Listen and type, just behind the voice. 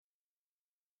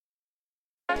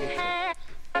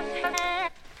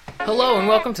Hello and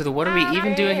welcome to the What Are We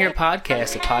Even Doing Here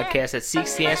podcast, a podcast that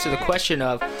seeks to answer the question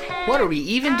of what are we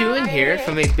even doing here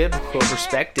from a biblical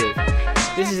perspective.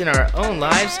 This is in our own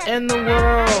lives and the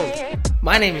world.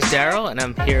 My name is Daryl and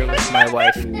I'm here with my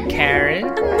wife Karen.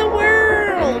 In the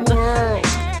world.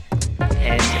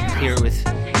 And I'm here with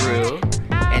Rue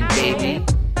and Baby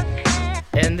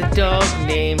and the dog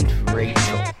named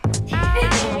Rachel.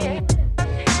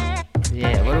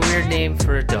 Yeah, what a weird name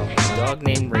for a dog. A dog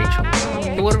named Rachel.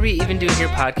 The What Are We Even Doing Here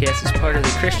podcast is part of the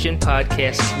Christian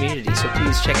Podcast Community, so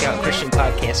please check out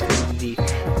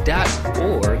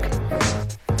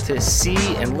christianpodcastcommunity.org to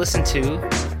see and listen to,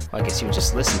 well, I guess you would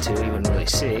just listen to, you wouldn't really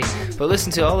see, but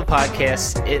listen to all the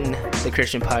podcasts in the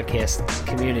Christian Podcast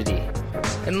Community.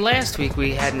 And last week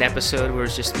we had an episode where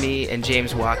it's just me and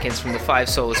James Watkins from the Five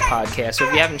Solas podcast, so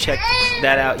if you haven't checked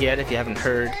that out yet, if you haven't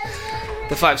heard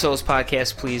the Five Solas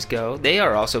podcast, please go. They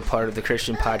are also part of the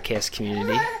Christian Podcast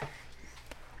Community.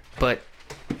 But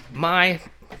my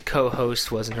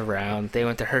co-host wasn't around. They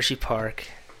went to Hershey Park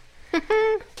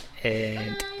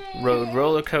and rode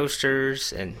roller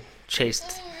coasters and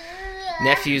chased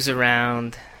nephews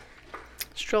around.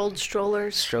 Strolled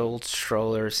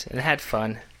strollers, and had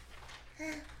fun.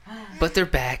 But they're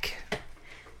back.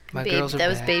 My girls are back. That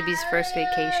was Baby's first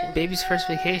vacation. Baby's first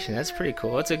vacation. That's pretty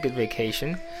cool. That's a good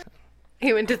vacation.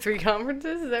 He went to 3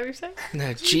 conferences? Is that what you're saying? No,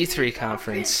 G3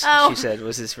 conference, Oh. She said,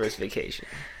 was his first vacation.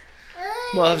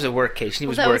 Well, it was a workcation. He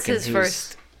was that working. Was his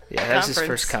first yeah, that was his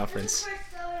first conference.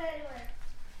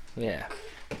 Yeah.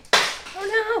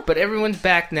 Oh no! But everyone's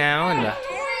back now, and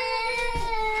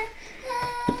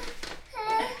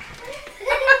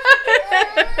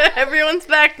everyone's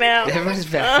back now. everyone's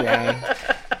back now,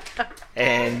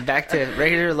 and back to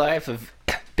regular life of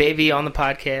Baby on the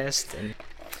podcast.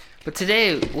 But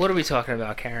today, what are we talking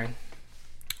about, Karen?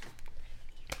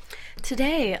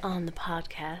 Today on the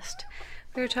podcast,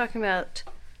 we were talking about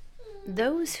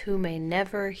those who may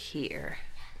never hear.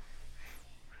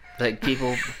 Like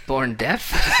people born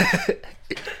deaf?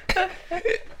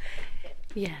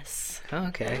 Yes. Oh,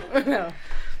 okay. No.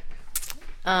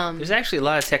 There's actually a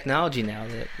lot of technology now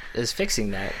that is fixing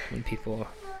that when people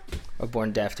are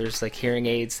born deaf. There's like hearing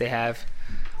aids they have.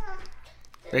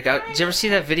 Like, did you ever see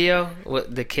that video?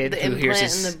 What the kid who hears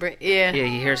his in the brain. Yeah.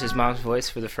 he hears his mom's voice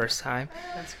for the first time.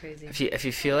 That's crazy. If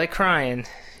you feel like crying,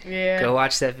 go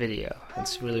watch that video.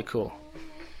 It's really cool.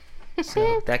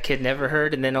 So that kid never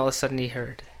heard, and then all of a sudden he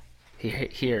heard.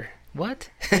 He what?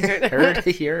 heard.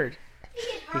 He heard.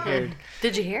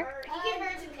 Did you hear?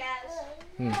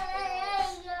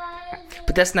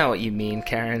 But that's not what you mean,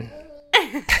 Karen.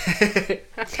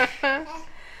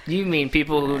 You mean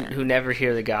people who never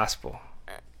hear the gospel.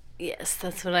 Yes,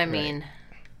 that's what I mean.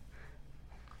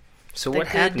 So what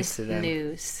happens to them?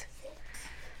 News.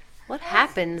 What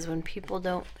happens when people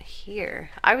don't hear?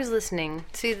 I was listening.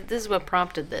 See, this is what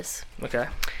prompted this. Okay.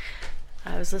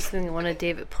 I was listening to one of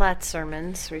David Platt's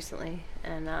sermons recently,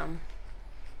 and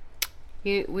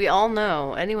we all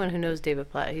know, anyone who knows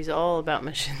David Platt, he's all about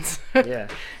missions. Yeah.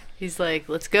 He's like,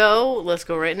 let's go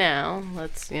right now.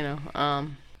 He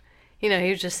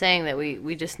was just saying that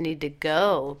we just need to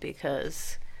go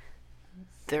because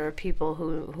there are people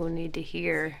who need to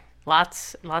hear,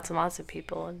 lots and lots of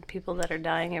people, and people that are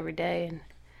dying every day, and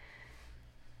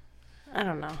I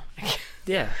don't know.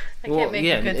 Yeah. I can't make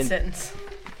a good sentence.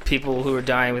 People who are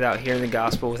dying without hearing the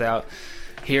gospel, without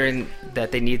hearing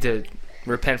that they need to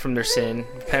repent of their sin,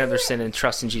 and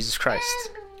trust in Jesus Christ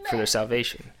for their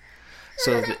salvation.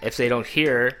 So if they don't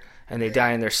hear and they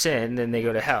die in their sin, then they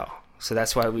go to hell. So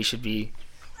that's why we should be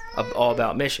all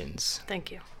about missions.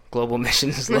 Thank you. Global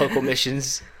missions, local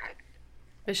missions.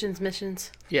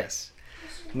 Missions. Yes,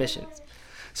 missions.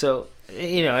 So,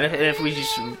 and if we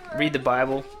just read the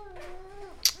Bible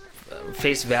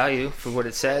face value for what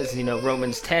it says,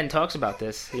 Romans 10 talks about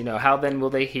this. How then will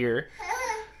they hear?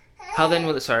 How then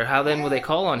will they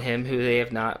call on him who they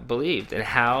have not believed? And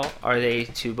how are they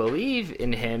to believe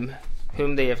in him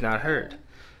whom they have not heard?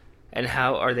 And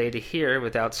how are they to hear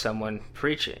without someone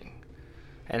preaching?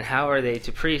 And how are they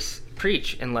to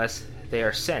preach unless they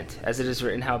are sent? As it is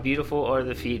written, how beautiful are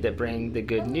the feet that bring the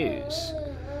good news.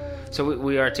 So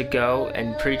we are to go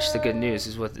and preach the good news,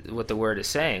 is what the word is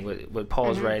saying, what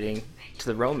Paul is writing to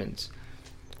the Romans.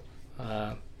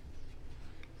 And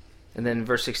then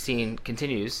verse 16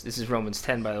 continues. This is Romans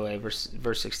 10, by the way, verse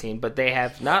 16. But they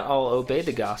have not all obeyed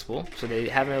the gospel, so they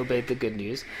haven't obeyed the good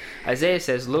news. Isaiah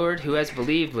says, Lord, who has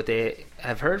believed what they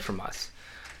have heard from us?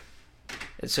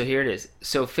 And so here it is.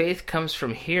 So faith comes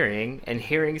from hearing, and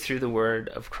hearing through the word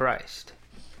of Christ.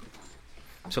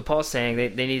 So Paul's saying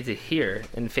they need to hear,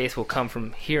 and faith will come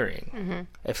from hearing.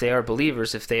 If they are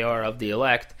believers, if they are of the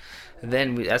elect,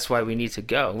 then that's why we need to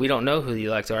go. We don't know who the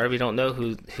elect are. We don't know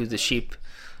who the sheep,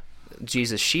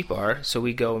 Jesus' sheep are. So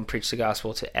we go and preach the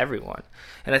gospel to everyone.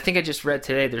 And I think I just read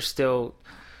today there's still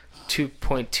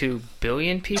 2.2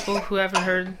 billion people who haven't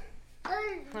heard.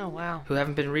 Oh, wow. Who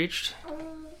haven't been reached.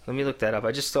 Let me look that up.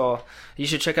 I just saw. You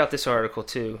should check out this article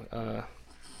too. Let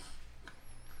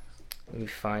me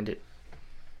find it.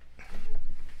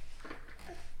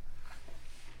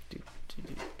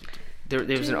 There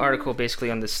was an article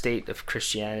basically on the state of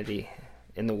Christianity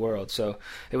in the world. So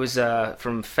it was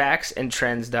from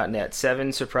factsandtrends.net.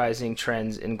 7 surprising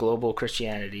trends in global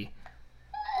Christianity.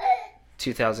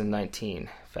 2019.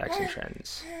 Facts and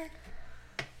Trends.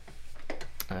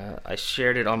 I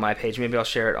shared it on my page. Maybe I'll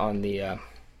share it on the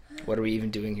What Are We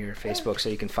Even Doing Here Facebook so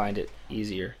you can find it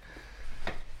easier.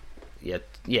 Yeah.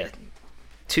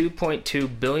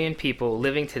 2.2 billion people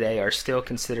living today are still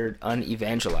considered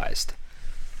unevangelized.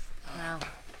 Wow.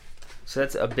 So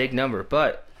that's a big number,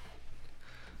 but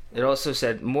it also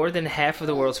said more than half of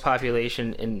the world's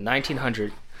population in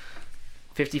 1900,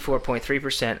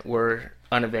 54.3%, were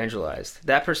unevangelized.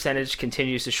 That percentage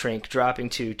continues to shrink, dropping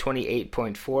to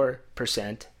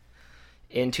 28.4%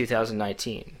 in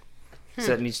 2019. So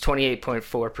that means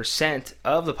 28.4%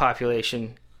 of the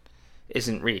population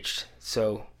isn't reached.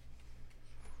 So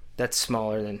that's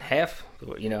smaller than half,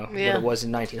 what it was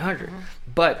in 1900.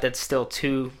 But that's still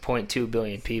 2.2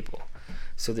 billion people.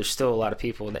 So there's still a lot of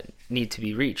people that need to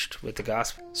be reached with the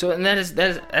gospel. So, and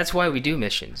that's why we do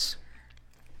missions.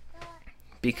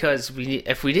 Because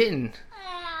if we didn't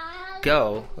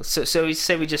go, so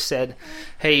we just said,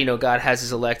 hey, God has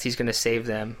his elect, he's going to save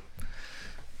them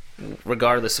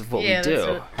regardless of what we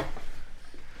do.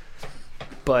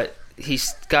 But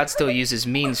God still uses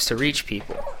means to reach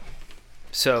people.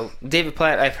 So David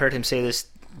Platt, I've heard him say this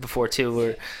before too,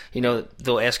 where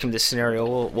they'll ask him this scenario,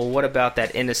 well what about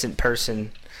that innocent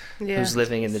person who's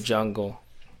living in the jungle?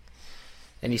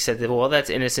 And he said that, well, that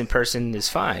innocent person is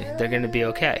fine, they're going to be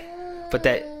okay, but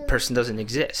that person doesn't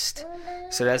exist.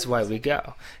 So that's why we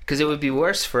go, because it would be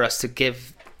worse for us to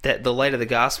give the light of the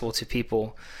gospel to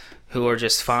people who are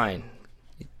just fine.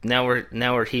 Now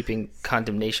we're heaping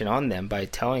condemnation on them by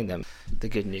telling them the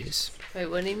good news. Wait,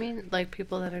 what do you mean? Like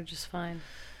people that are just fine?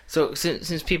 So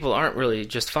since people aren't really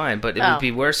just fine, but it would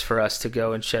be worse for us to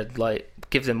go and shed light,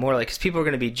 give them more light, because people are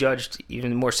going to be judged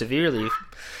even more severely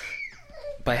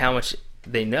by how much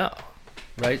they know,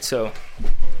 right? So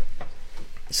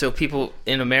people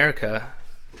in America,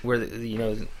 where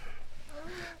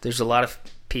there's a lot of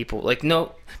people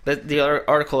but the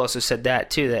article also said that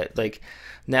too, that like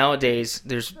nowadays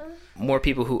there's more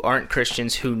people who aren't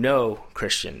Christians who know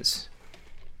Christians.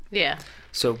 Yeah.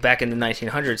 So back in the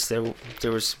 1900s,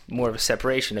 there was more of a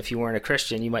separation. If you weren't a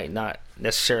Christian, you might not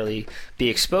necessarily be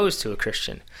exposed to a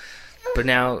Christian. But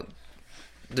now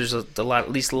there's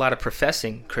at least a lot of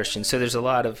professing Christians. So there's a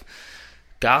lot of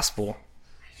gospel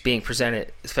being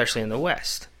presented, especially in the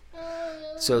West.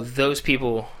 So those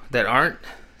people that aren't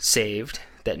saved,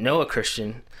 that know a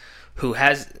Christian,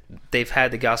 they've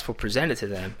had the gospel presented to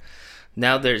them,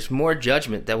 now there's more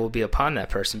judgment that will be upon that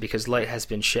person because light has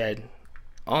been shed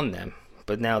on them.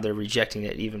 But now they're rejecting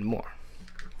it even more.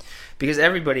 Because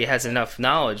everybody has enough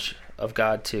knowledge of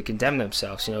God to condemn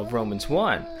themselves. Romans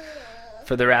 1.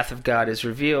 For the wrath of God is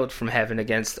revealed from heaven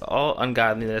against all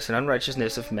ungodliness and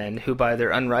unrighteousness of men, who by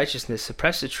their unrighteousness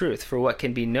suppress the truth. For what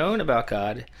can be known about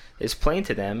God is plain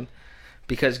to them,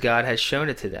 because God has shown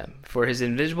it to them. For his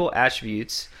invisible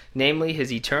attributes, namely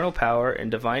his eternal power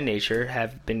and divine nature,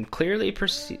 have been clearly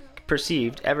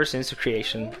perceived ever since the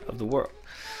creation of the world.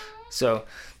 So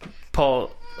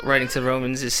Paul, writing to the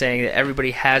Romans, is saying that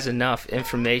everybody has enough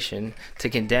information to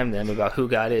condemn them about who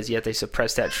God is, yet they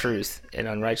suppress that truth in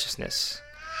unrighteousness.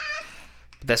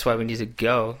 But that's why we need to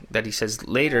go, that he says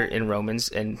later in Romans,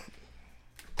 and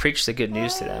preach the good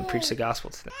news to them, preach the gospel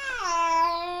to them.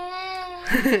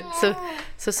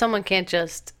 So someone can't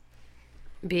just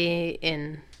be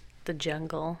in the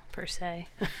jungle, per se,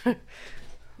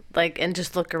 and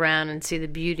just look around and see the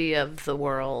beauty of the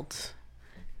world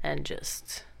and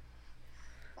just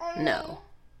know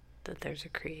that there's a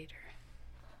creator.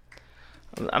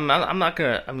 I'm not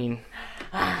gonna.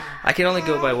 I can only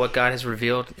go by what God has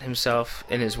revealed himself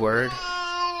in his word.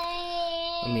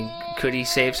 Could he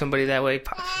save somebody that way?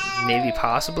 Maybe,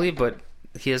 possibly, but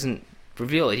he doesn't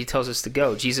reveal it. He tells us to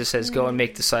go. Jesus says, go and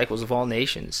make disciples of all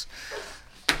nations.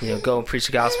 Go and preach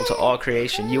the gospel to all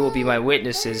creation. You will be my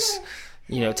witnesses,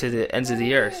 to the ends of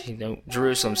the earth.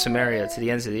 Jerusalem, Samaria, to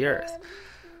the ends of the earth.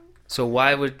 So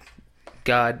why would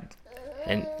God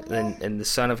and the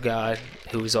Son of God,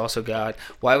 who is also God,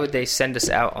 why would they send us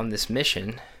out on this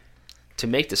mission to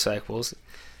make disciples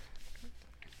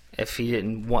if he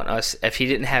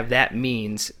didn't have that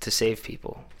means to save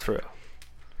people through?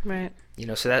 Right.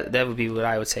 So that would be what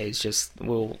I would say is just,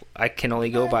 I can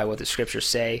only go by what the scriptures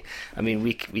say. I mean,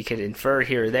 we could infer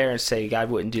here or there and say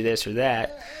God wouldn't do this or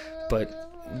that, but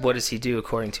what does he do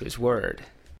according to his word?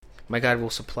 My God will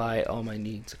supply all my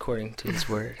needs according to his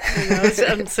word.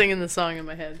 I'm singing the song in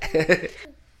my head.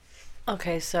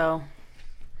 Okay, so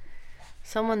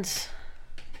someone's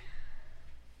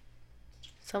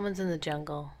in the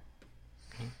jungle.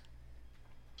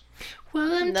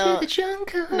 Welcome to the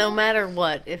jungle. No matter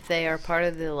what, if they are part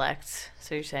of the elect,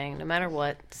 so you're saying no matter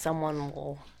what, someone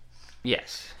will.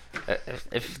 Yes.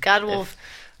 If God will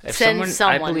if send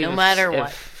someone, no matter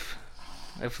what.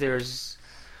 If there's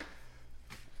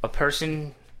a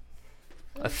person,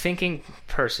 a thinking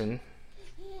person,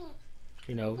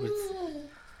 with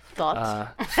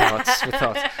thoughts. With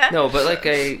thoughts. No, but like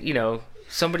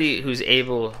somebody who's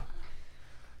able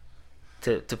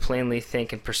to plainly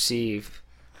think and perceive.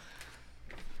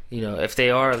 If they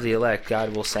are of the elect,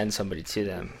 God will send somebody to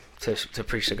them to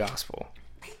preach the gospel.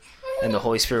 And the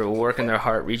Holy Spirit will work in their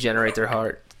heart, regenerate their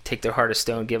heart, take their heart of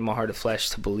stone, give them a heart of flesh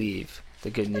to believe the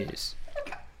good news.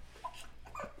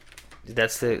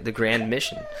 That's the grand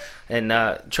mission. And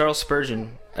Charles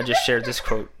Spurgeon, I just shared this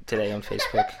quote today on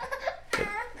Facebook.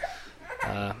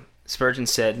 Spurgeon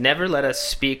said, "Never let us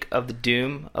speak of the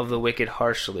doom of the wicked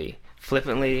harshly,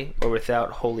 flippantly, or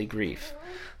without holy grief.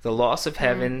 The loss of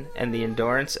heaven and the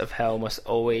endurance of hell must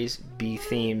always be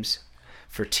themes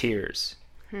for tears."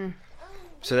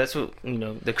 So that's what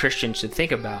the Christian should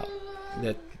think about.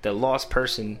 That the lost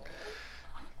person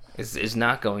is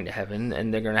not going to heaven,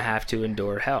 and they're going to have to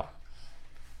endure hell.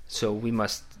 So we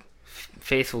must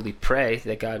faithfully pray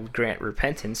that God would grant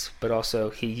repentance, but also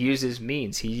he uses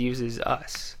means. He uses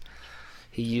us.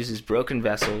 He uses broken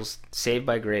vessels saved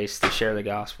by grace to share the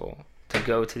gospel, to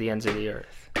go to the ends of the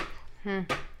earth.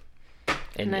 And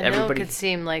I know it could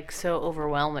seem like so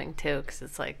overwhelming too, because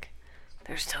it's like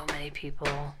there's so many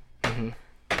people, and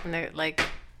they're like,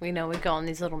 we go on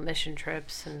these little mission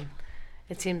trips, and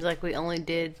it seems like we only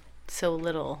did so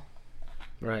little,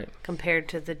 right, compared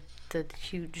to the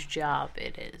huge job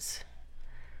it is.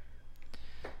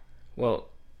 Well,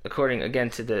 according again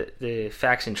to the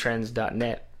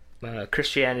factsandtrends.net,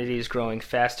 Christianity is growing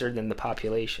faster than the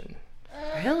population.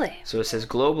 Really? So it says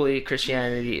globally,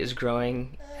 Christianity is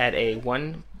growing at a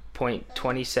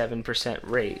 1.27%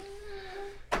 rate.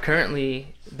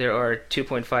 Currently, there are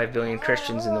 2.5 billion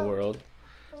Christians in the world.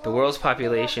 The world's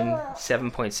population,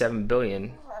 7.7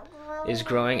 billion, is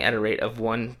growing at a rate of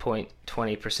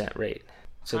 1.20% rate.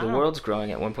 So the world's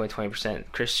growing at 1.20%.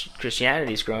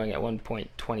 Christianity is growing at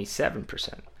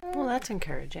 1.27%. Well, that's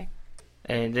encouraging.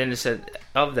 And then it said,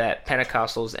 of that,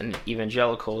 Pentecostals and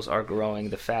evangelicals are growing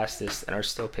the fastest and are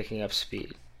still picking up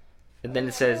speed. And then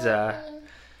it says,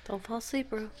 don't fall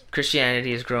asleep, bro.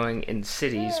 Christianity is growing in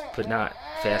cities, but not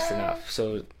fast enough.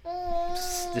 So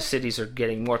the cities are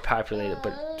getting more populated,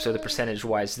 but so the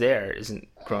percentage-wise there isn't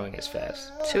growing as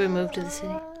fast. Should we move to the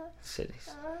city?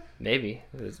 Cities. Maybe.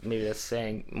 Maybe that's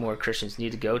saying more Christians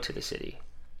need to go to the city,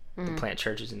 to plant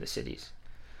churches in the cities.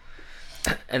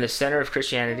 And the center of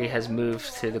Christianity has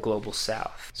moved to the global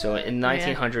south. So in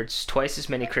 1900s, twice as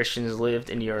many Christians lived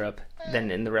in Europe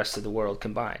than in the rest of the world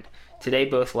combined. Today,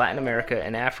 both Latin America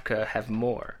and Africa have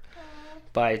more.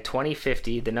 By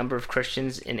 2050, the number of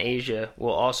Christians in Asia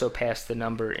will also pass the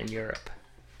number in Europe.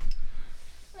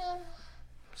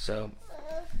 So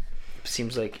it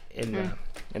seems like in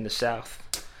the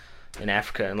south, in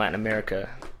Africa and Latin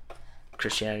America,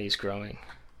 Christianity is growing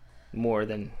more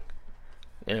than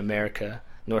in America,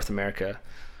 North America,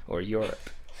 or Europe.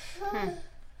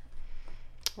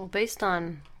 Well, based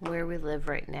on where we live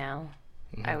right now,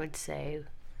 I would say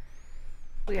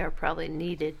we are probably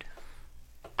needed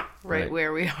right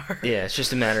where we are. Yeah, it's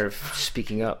just a matter of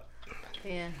speaking up.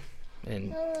 Yeah.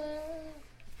 And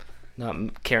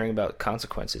not caring about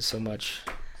consequences so much.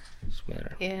 It's a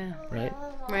matter. Yeah. Right?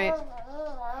 Right.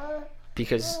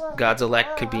 Because God's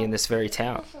elect could be in this very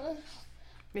town.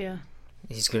 Yeah.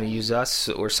 He's going to use us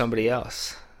or somebody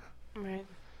else. Right.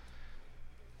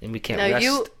 And we can't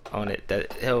rest on it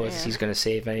that he's going to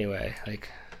save anyway. Like,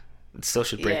 it still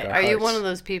should break our hearts. Are you one of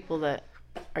those people that...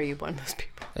 Are you one of those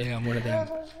people? Yeah, I'm one of them.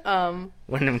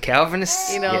 One of them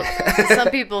Calvinists? Some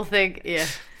people think,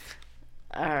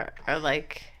 are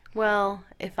like, well,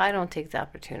 if I don't take the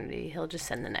opportunity, he'll just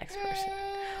send the next person.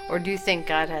 Or do you think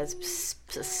God has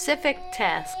specific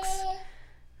tasks?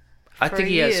 I think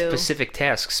he has specific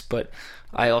tasks, but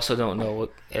I also don't know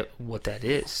what that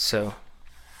is. So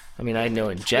I mean, I know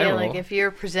in Yeah, general. like if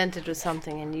you're presented with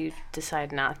something and you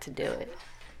decide not to do it.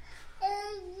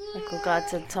 Like, will God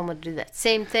send someone to do that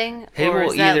same thing? He Or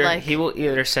will is that either like, he will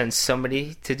either send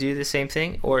somebody to do the same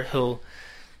thing, or he'll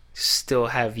still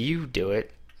have you do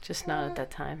it. just not at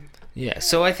that time? Yeah.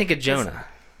 So I think of Jonah.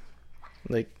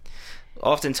 Like,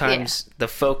 oftentimes the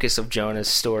focus of Jonah's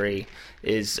story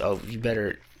is, oh, you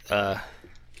better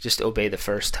just obey the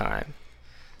first time,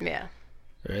 Yeah.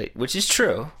 right? Which is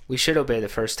true. We should obey the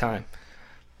first time.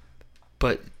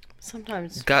 But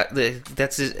Sometimes. God,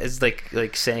 that's as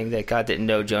like saying that God didn't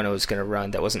know Jonah was going to run.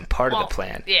 That wasn't part of the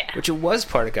plan. Yeah. Which it was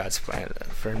part of God's plan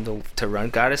for him to run.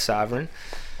 God is sovereign.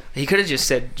 He could have just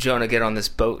said, Jonah, get on this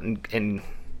boat and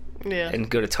Yeah.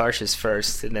 go to Tarshish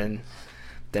first, and then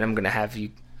I'm going to have you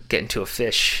get into a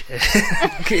fish.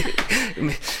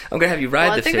 I'm going to have you ride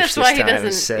Well, I the think fish that's why this he time.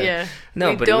 doesn't. Yeah. No,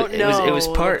 We but don't it was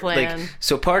know part the plan. like,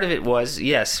 so part of it was,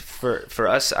 yes, for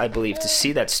us, I believe, to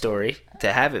see that story,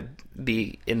 to have it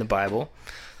be in the Bible,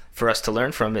 for us to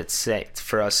learn from it,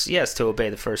 for us, yes, to obey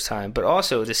the first time, but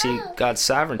also to see God's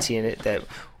sovereignty in it, that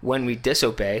when we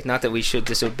disobey, not that we should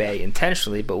disobey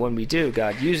intentionally, but when we do,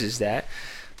 God uses that,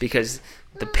 because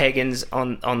the pagans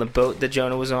on the boat that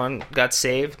Jonah was on got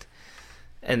saved,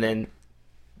 and then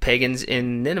pagans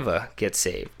in Nineveh get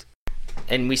saved.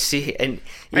 And we see, and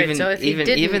Right, even so if he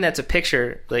didn't- even that's a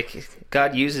picture, like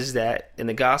God uses that in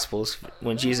the Gospels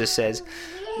when Jesus says,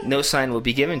 no sign will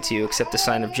be given to you except the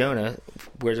sign of Jonah,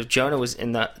 where Jonah was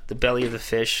in the belly of the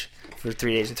fish for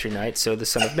 3 days and 3 nights, so the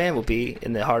Son of Man will be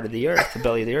in the heart of the earth, the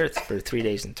belly of the earth, for 3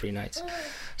 days and 3 nights.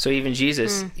 So even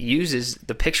Jesus uses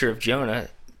the picture of Jonah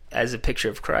as a picture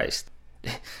of Christ.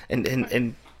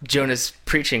 And Jonah's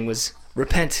preaching was,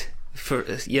 repent, for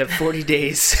you have 40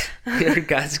 days, or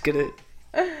God's going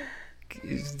to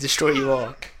destroy you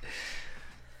all.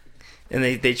 And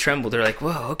they trembled. They're like,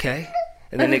 whoa, okay.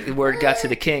 And then the word got to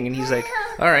the king, and he's like,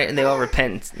 all right. And they all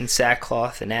repent in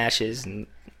sackcloth and ashes and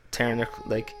tearing their,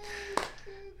 like,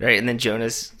 right. And then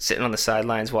Jonah's sitting on the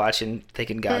sidelines watching,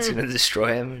 thinking God's going to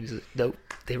destroy him. And he's like, nope,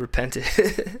 they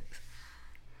repented.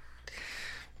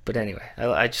 But anyway,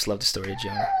 I just love the story of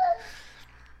Jonah.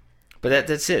 But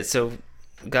that's it. So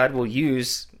God will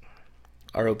use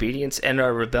our obedience and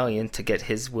our rebellion to get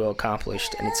his will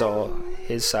accomplished, and it's all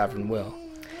his sovereign will.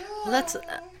 Well, that's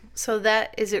so.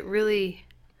 That is it. Really,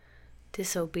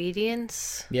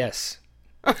 disobedience. Yes.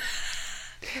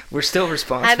 We're still How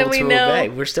responsible do we to know? obey.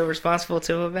 We're still responsible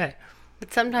to obey.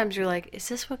 But sometimes you're like, is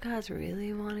this what God's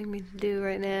really wanting me to do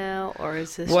right now, or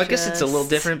is this? Well, I guess it's a little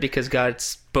just- different because God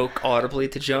spoke audibly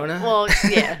to Jonah. Well,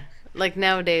 yeah. Like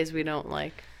nowadays, we don't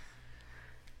like.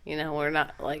 You know, we're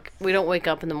not like we don't wake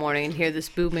up in the morning and hear this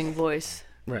booming voice.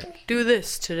 Right. Do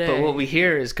this today. But what we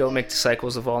hear is, go make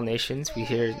disciples of all nations. We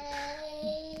hear,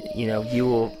 you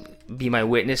will be my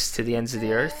witness to the ends of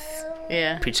the earth.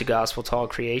 Yeah. Preach the gospel to all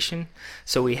creation.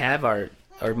 So we have our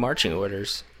marching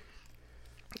orders.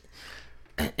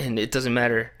 And it doesn't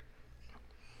matter.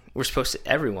 We're supposed to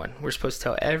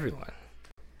tell everyone.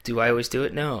 Do I always do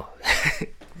it? No.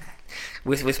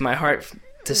 With my heart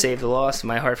to save the lost,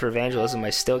 my heart for evangelism,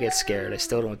 I still get scared. I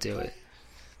still don't do it.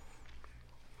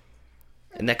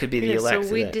 And that could be the Yeah, elect.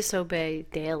 so we that. disobey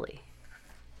daily.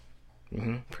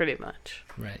 Mm-hmm. Pretty much.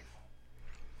 Right.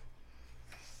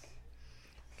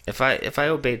 If I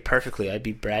obeyed perfectly, I'd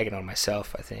be bragging on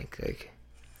myself, I think. Like,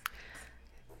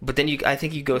 but then I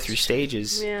think you go through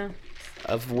stages Yeah.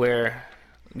 of where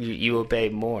you obey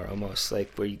more, almost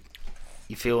like where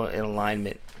you feel in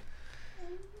alignment.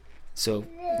 So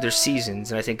there's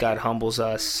seasons, and I think God humbles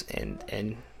us,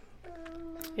 and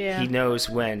Yeah. He knows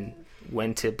when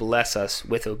to bless us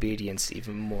with obedience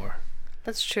even more.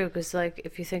 That's true, because, like,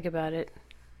 if you think about it,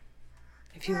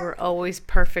 if you were always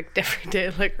perfect every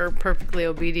day, like, or perfectly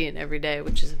obedient every day,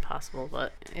 which is impossible,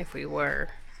 but if we were,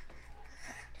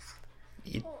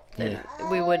 then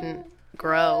we wouldn't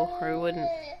grow, or we wouldn't,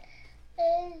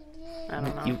 I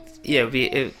don't know.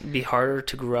 It'd be harder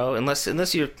to grow unless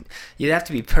you'd have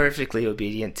to be perfectly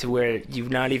obedient to where you're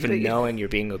not even knowing you're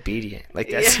being obedient. Like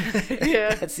that's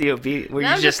Yeah. that's the obedient. Where Now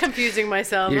you're I'm just confusing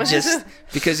myself. You're just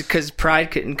because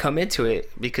pride couldn't come into it,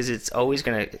 because it's always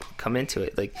gonna come into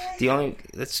it. Like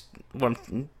that's what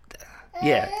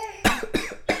yeah.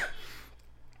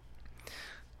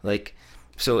 Like,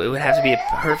 so it would have to be a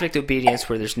perfect obedience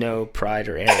where there's no pride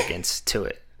or arrogance to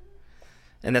it,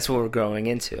 and that's what we're growing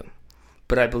into.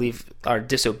 But I believe our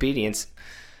disobedience,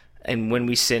 and when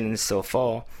we sin and still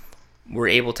fall, we're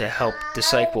able to help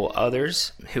disciple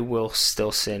others who will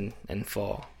still sin and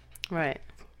fall. Right.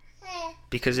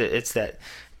 Because it's that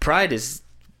pride is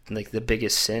like the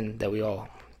biggest sin that we all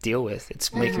deal with.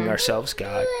 It's making ourselves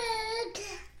God.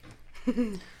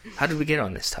 How did we get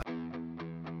on this topic?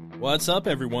 What's up,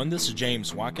 everyone? This is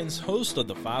James Watkins, host of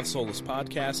the Five Solas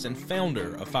podcast and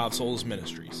founder of Five Solas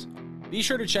Ministries. Be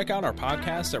sure to check out our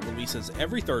podcast that releases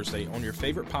every Thursday on your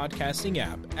favorite podcasting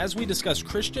app as we discuss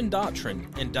Christian doctrine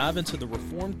and dive into the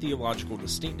Reformed theological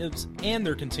distinctives and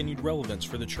their continued relevance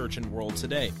for the church and world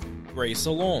today. Grace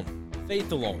alone,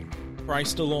 faith alone,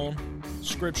 Christ alone,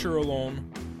 Scripture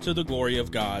alone, to the glory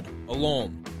of God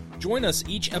alone. Join us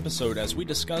each episode as we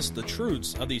discuss the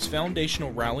truths of these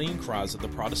foundational rallying cries of the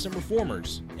Protestant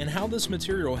reformers and how this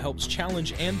material helps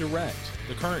challenge and direct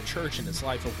the current church in its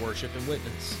life of worship and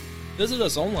witness. Visit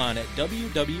us online at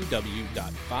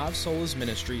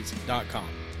www.fivesolasministries.com.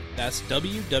 That's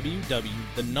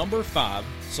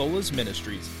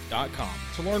www.5solasministries.com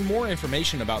to learn more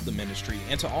information about the ministry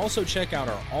and to also check out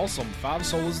our awesome Five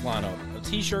Solas lineup of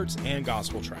t-shirts and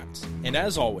gospel tracts. And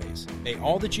as always, may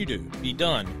all that you do be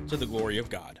done to the glory of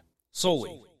God.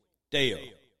 Soli Deo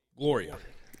Gloria.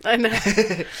 I know.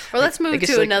 Or let's move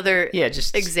to another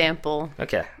example.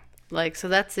 Okay. So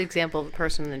that's the example of the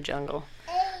person in the jungle.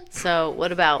 So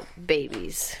what about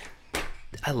babies?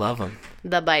 I love them.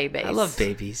 The babies. I love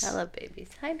babies. I love babies.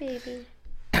 Hi, baby.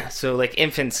 So, like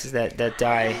infants that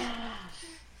die.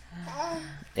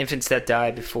 Infants that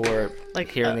die before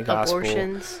hearing the gospel.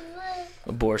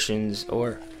 Abortions,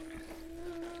 or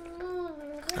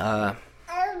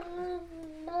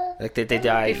like they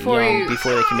die young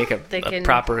before they can make a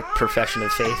proper profession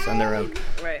of faith on their own.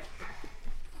 Right.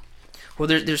 Well,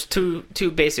 there's two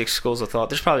basic schools of thought.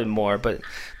 There's probably more, but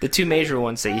the two major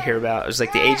ones that you hear about is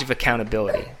like the age of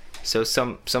accountability. So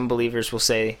some believers will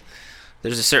say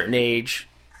there's a certain age,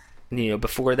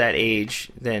 before that age,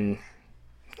 then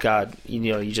God,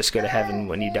 you just go to heaven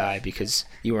when you die because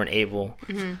you weren't able,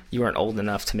 you weren't old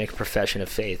enough to make a profession of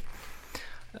faith.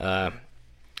 I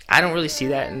don't really see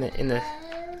that in the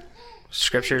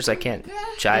scriptures. I can't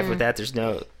jive with that. There's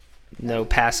no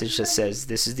passage that says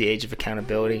this is the age of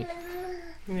accountability.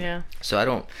 Yeah. So I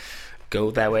don't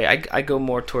go that way. I go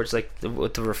more towards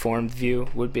what the Reformed view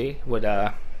would be.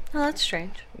 Oh, that's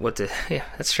strange.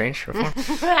 That's strange. Reform.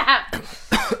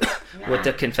 What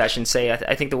the confessions say.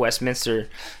 I think the Westminster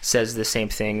says the same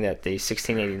thing that the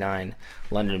 1689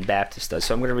 London Baptist does.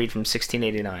 So I'm going to read from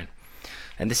 1689.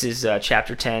 And this is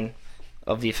chapter 10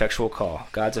 of the effectual call.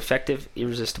 God's effective,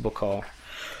 irresistible call.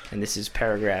 And this is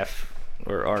paragraph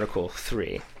or article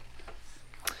 3.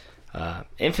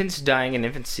 Infants dying in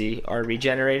infancy are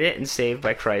regenerated and saved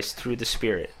by Christ through the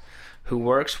Spirit, who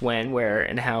works when, where,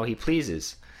 and how he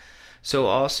pleases. So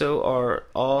also are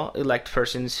all elect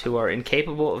persons who are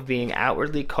incapable of being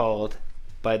outwardly called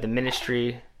by the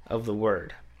ministry of the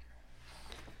word.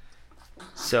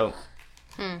 So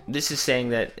this is saying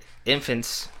that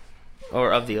infants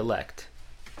are of the elect,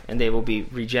 and they will be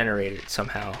regenerated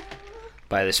somehow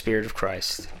by the Spirit of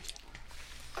Christ.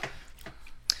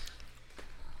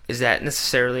 Is that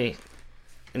necessarily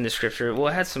in the scripture? Well,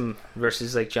 it had some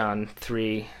verses like John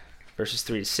 3, verses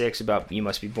 3 to 6 about you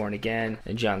must be born again,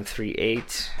 and John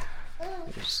 3:8.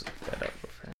 Just look that up.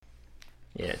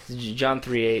 Yeah, John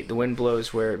 3:8. The wind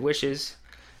blows where it wishes,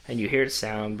 and you hear its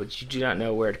sound, but you do not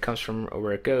know where it comes from or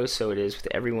where it goes. So it is with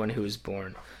everyone who is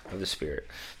born of the Spirit.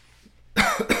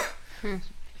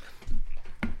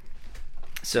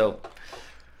 So,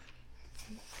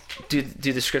 do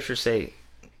the scriptures say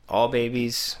all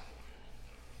babies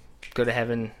go to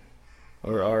heaven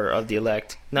or are of the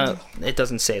elect? No, it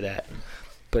doesn't say that.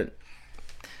 But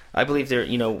I believe there,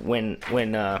 when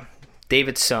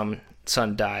David's son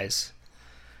dies,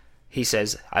 he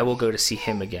says, I will go to see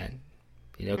him again.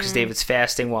 Because David's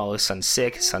fasting while his son's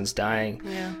sick, his son's dying.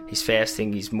 Yeah. He's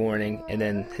fasting, he's mourning, and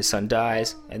then his son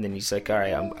dies, and then he's like, all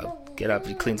right, I'll get up.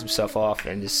 He cleans himself off,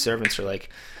 and his servants are like,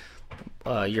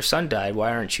 your son died.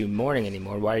 Why aren't you mourning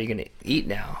anymore? Why are you going to eat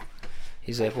now?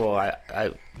 He's like, well,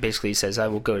 I basically he says, I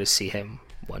will go to see him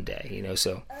one day,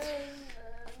 so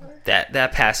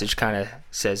that passage kind of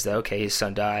says that, okay, his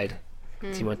son died.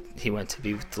 He went to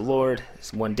be with the Lord.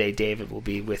 One day David will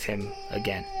be with him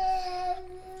again.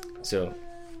 So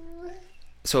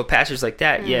a passage like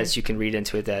that, yes, you can read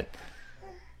into it that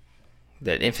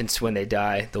infants, when they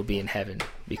die, they'll be in heaven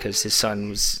because his son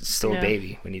was still a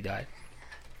baby when he died.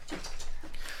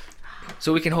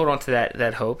 So we can hold on to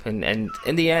that hope, and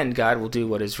in the end, God will do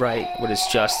what is right, what is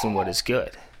just, and what is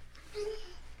good.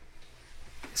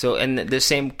 So, and the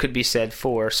same could be said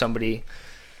for somebody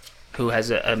who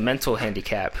has a mental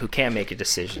handicap who can't make a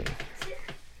decision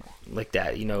like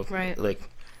that, right. Like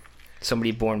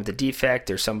somebody born with a defect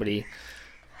or somebody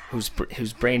who's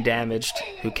brain damaged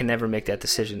who can never make that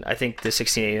decision. I think the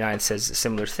 1689 says a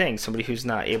similar thing. Somebody who's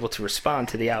not able to respond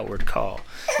to the outward call.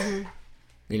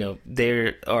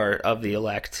 They are of the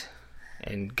elect,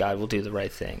 and God will do the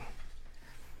right thing.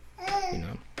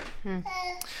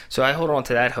 So I hold on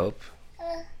to that hope.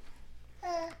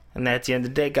 And at the end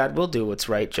of the day, God will do what's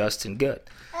right, just, and good.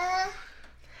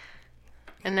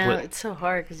 And now it's so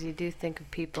hard because you do think of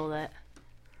people that,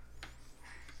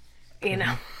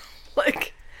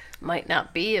 like, might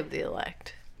not be of the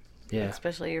elect. Yeah.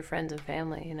 Especially your friends and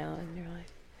family, and you're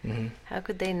like, how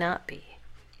could they not be?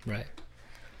 Right.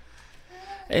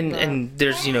 And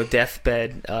there's,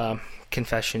 deathbed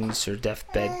confessions or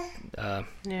deathbed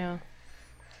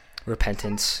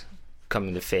repentance,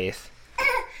 coming to faith.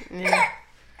 Yeah.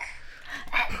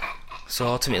 So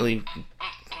ultimately,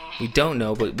 we don't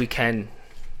know, but we can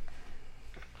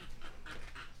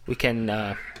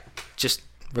just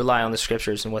rely on the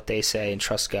scriptures and what they say and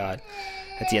trust God.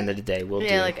 At the end of the day, we'll do.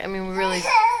 Yeah, we really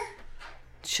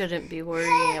shouldn't be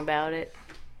worrying about it.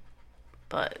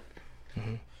 But,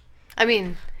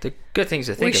 the good things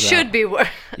to think we about. should be worried.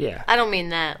 Yeah. I don't mean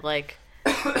that,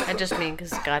 I just mean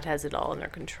because God has it all under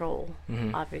control,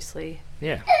 obviously.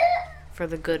 Yeah. For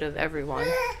the good of everyone.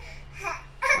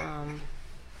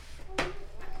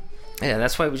 Yeah,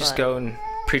 that's why we just go and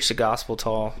preach the gospel to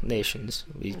all nations.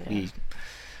 We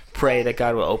pray that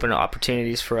God will open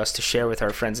opportunities for us to share with our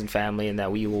friends and family, and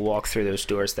that we will walk through those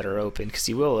doors that are open, because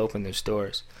He will open those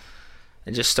doors.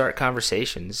 And just start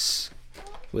conversations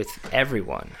with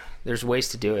everyone. There's ways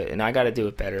to do it, and I got to do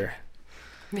it better.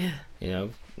 Yeah.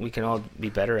 We can all be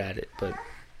better at it, but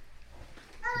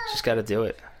just got to do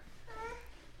it.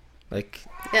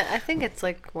 Yeah, I think it's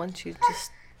once you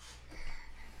just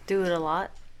do it a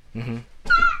lot, it's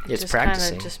just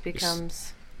practicing. Kind of just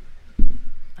becomes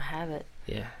a habit.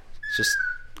 Yeah, just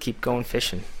keep going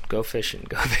fishing. Go fishing.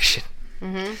 Go fishing.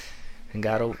 And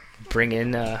God will bring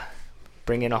in a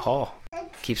haul.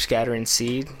 Keep scattering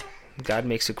seed. God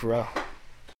makes it grow.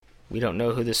 We don't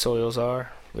know who the soils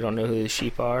are. We don't know who the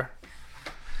sheep are.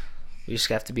 We just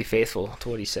have to be faithful to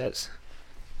what He says.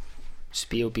 Just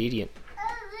be obedient.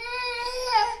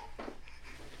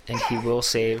 And He will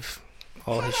save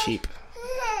all His sheep.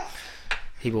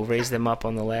 He will raise them up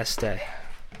on the last day.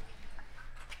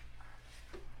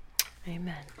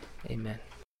 Amen. Amen.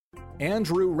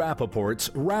 Andrew Rappaport's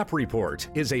Rap Report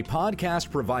is a podcast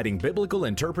providing biblical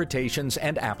interpretations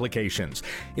and applications.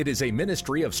 It is a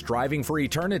ministry of Striving for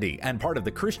Eternity and part of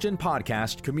the Christian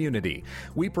podcast community.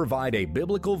 We provide a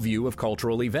biblical view of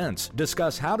cultural events,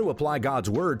 discuss how to apply God's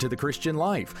Word to the Christian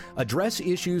life, address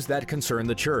issues that concern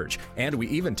the church, and we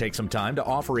even take some time to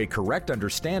offer a correct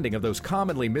understanding of those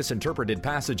commonly misinterpreted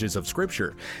passages of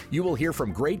Scripture. You will hear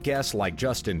from great guests like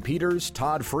Justin Peters,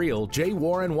 Todd Friel, J.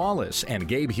 Warren Wallace, and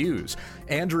Gabe Hughes.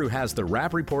 Andrew has the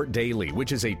Rap Report Daily,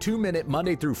 which is a 2-minute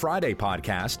Monday through Friday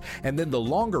podcast, and then the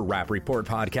longer Rap Report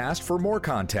podcast for more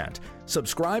content.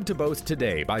 Subscribe to both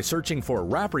today by searching for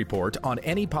Rap Report on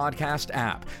any podcast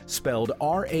app, spelled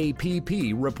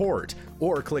RAPP Report,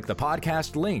 or click the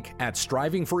podcast link at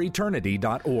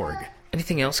strivingforeternity.org.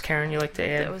 Anything else, Karen, you like to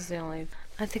add? That was the only...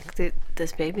 I think that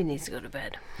this baby needs to go to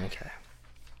bed. Okay.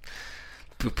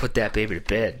 Put that baby to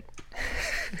bed.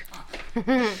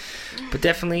 But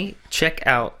definitely check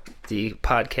out the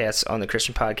podcasts on the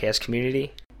Christian Podcast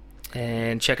Community,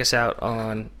 and check us out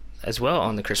on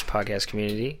the Christian Podcast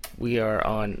Community. We are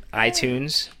on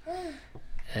iTunes,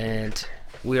 and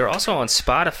we are also on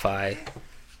Spotify.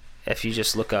 If you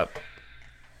just look up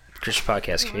Christian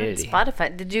Podcast Community.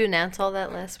 Spotify. Did you announce all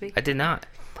that last week? I did not.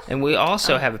 And we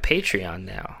also have a Patreon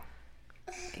now.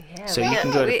 Yeah. So you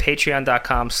can go to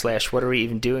patreon.com/what are we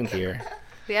even doing here.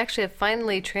 We actually have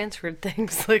finally transferred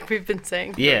things, like we've been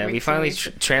saying. Yeah, we finally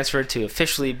transferred to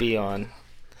officially be on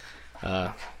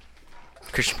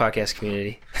Christian Podcast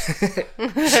Community.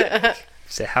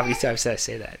 So how many times did I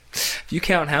say that? If you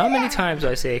count how many times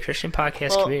I say Christian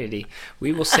Podcast Community,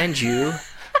 we will send you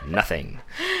nothing.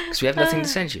 Because we have nothing to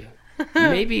send you.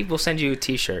 Maybe we'll send you a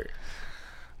t-shirt.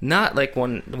 Not like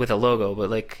one with a logo, but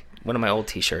like one of my old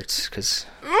t-shirts, because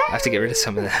I have to get rid of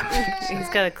some of them. He's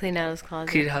got to clean out his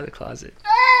closet. Clean out the closet.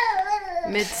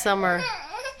 Midsummer.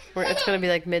 It's going to be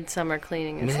like midsummer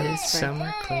cleaning instead of spring.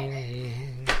 Midsummer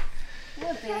cleaning.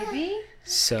 Yeah, baby.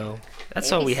 So,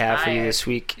 that's all we have for you this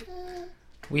week.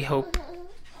 We hope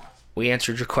we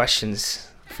answered your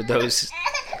questions for those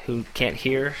who can't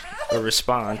hear or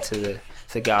respond to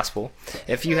the gospel.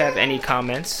 If you have any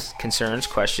comments, concerns,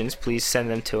 questions, please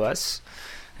send them to us,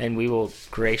 and we will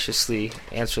graciously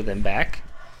answer them back.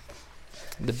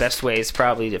 The best way is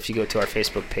probably if you go to our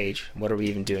Facebook page, What Are We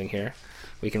Even Doing Here?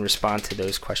 We can respond to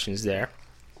those questions there.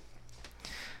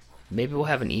 Maybe we'll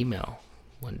have an email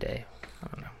one day. I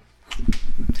don't know.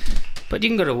 But you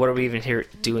can go to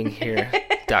whatareweevendoing here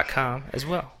 .com as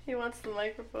well. He wants the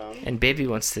microphone. And Baby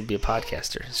wants to be a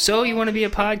podcaster. So you want to be a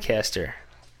podcaster.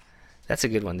 That's a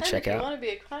good one to check out. If you want to be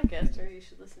a podcaster, you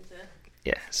should listen to...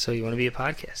 Yeah, so you want to be a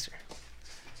podcaster.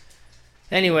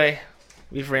 Anyway,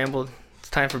 we've rambled. It's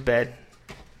time for bed.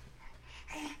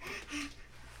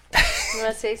 You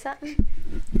want to say something?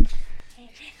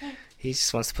 He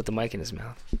just wants to put the mic in his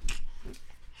mouth.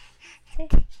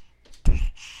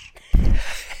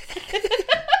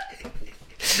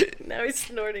 Now he's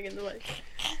snorting in the mic.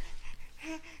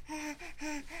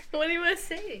 What do you want to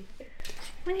say?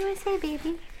 What do you want to say,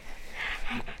 baby?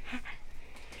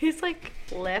 He's like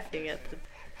laughing at the...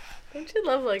 Don't you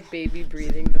love like baby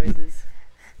breathing noises?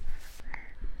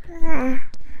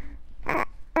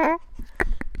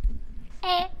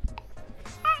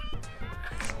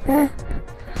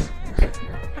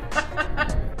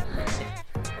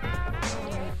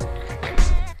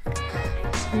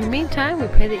 In the meantime, we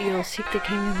pray that you will seek the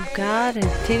kingdom of God and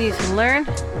continue to learn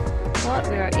what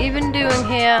we are even doing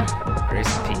here.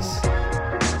 Grace and peace.